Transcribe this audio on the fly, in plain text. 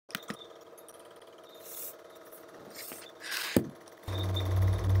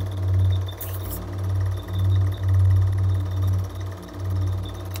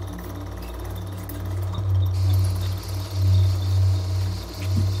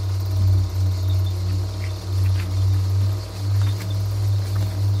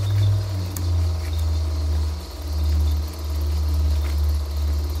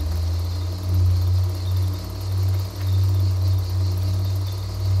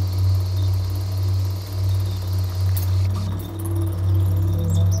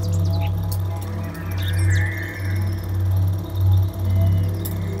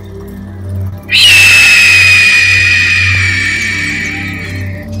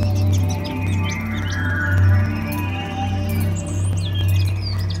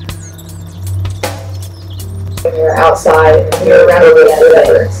You're outside, you're around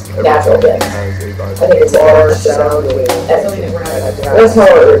whatever, natural things. I think it's large sound wave. That's how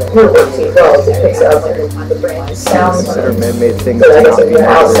it works as well, is it picks up sound. Consider man-made things So I to guess not if be you're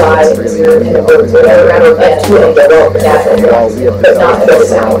outside, natural. you're in a boat, you're around and develop natural While things, we have but not developed just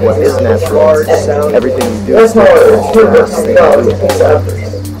sound. what is natural, everything we do That's still how comes it from that works as same well, is root. it picks up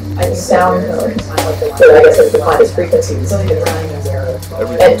sound tones. So I guess it's defined as frequencies.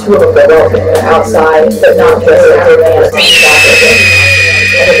 And two of them develop outside, but not just natural things.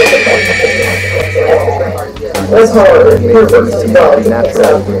 That's how it works as well, is it picks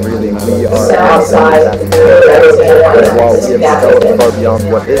up Really, we are outside, while we have developed far beyond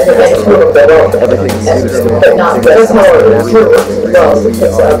what is natural, everything we do still but not comes that's from how it that works as well, is we it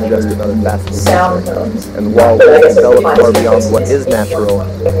picks are up just another facet. sound tones. And while we have developed far beyond what is natural,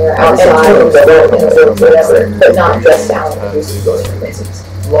 You're outside and develop into whatever, but not just sound produces those frequencies.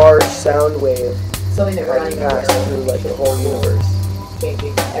 Large sound wave Something that we're not even pass through like the whole universe.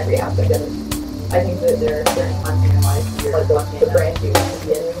 changing every aspect of it. I think that there are certain times in your life you're like the brand new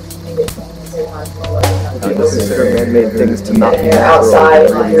beginning and get certain times in your life you're not people consider man-made things to not be you're natural. outside,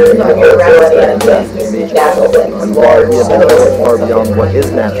 you're around and natural things. And while we have developed far beyond what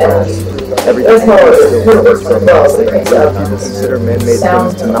is natural, everything That's how we do it still works comes from as well, that is same it picks root. up People consider man-made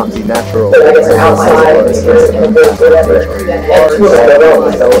things to not be natural. but I guess you're outside, you're in a boat, whatever, and two of them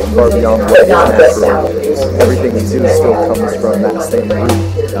develop, Developed far beyond what but is not just natural. sound. Everything we do still comes from that same root.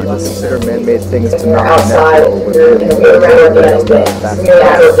 People consider man-made things to You're not be outside, natural. When you're really around we are organic just things, another you're facet.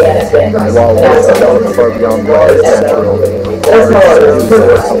 around organic things. And while we have developed far beyond what is natural, That's how it works.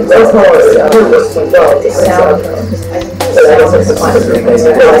 That's how it works as well. It's sound. But I guess it's defined as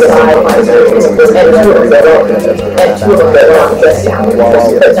frequency. Outside, and two of them develop, and two of them develop just sound, while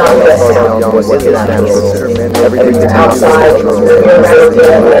we but have not developed just far sound. beyond what is natural, everything we do Outside, is you're around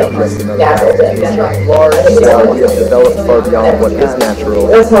natural. natural things. While we have developed far beyond what is natural,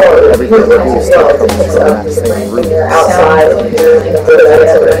 That's how it everything we works do as still well. comes from that same root. You're outside,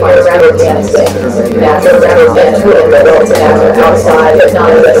 you're around organic things, natural, and two of them develop outside, but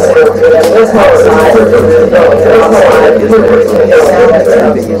not just sound. That's how outside,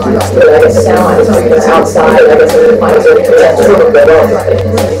 outside, I guess it's defined as two of them develop,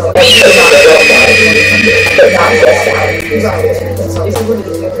 and two of them develop, but not just sound. If you were to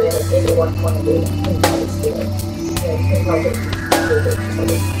determine any one point of data,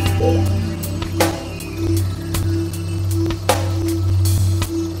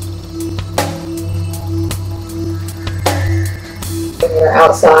 when you're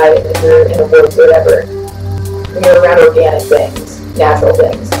outside and you're in the woods, whatever, when you're around organic things, natural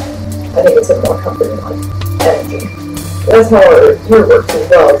things, I think it's a more comforting energy. That's how it works as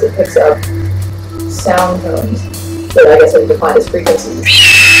well, is it picks up sound tones that I guess are defined as frequencies,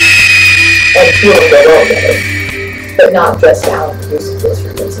 and two of them develop better, but not just sound produces those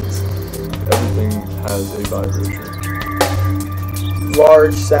frequencies. Everything has a vibration.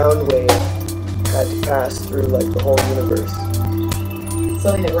 Large sound wave had to pass through like the whole universe.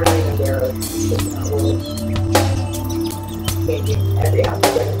 Something that we're not even aware of is just in our world, changing every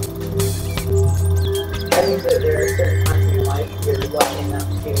aspect of it. I think that there are certain times in your life you're lucky enough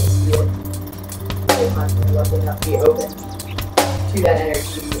to see it. Certain times when you're lucky enough to be open to that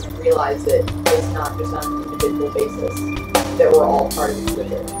energy and realize that it's not just on an individual basis, that we're all part of this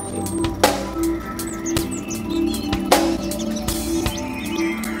with it.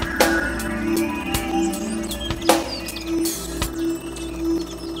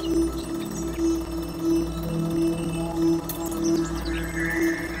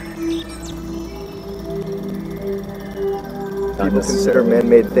 People consider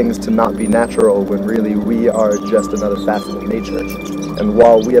man-made things to not be natural when really we are just another facet of nature. And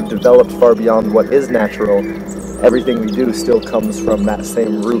while we have developed far beyond what is natural, everything we do still comes from that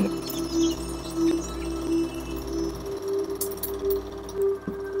same root.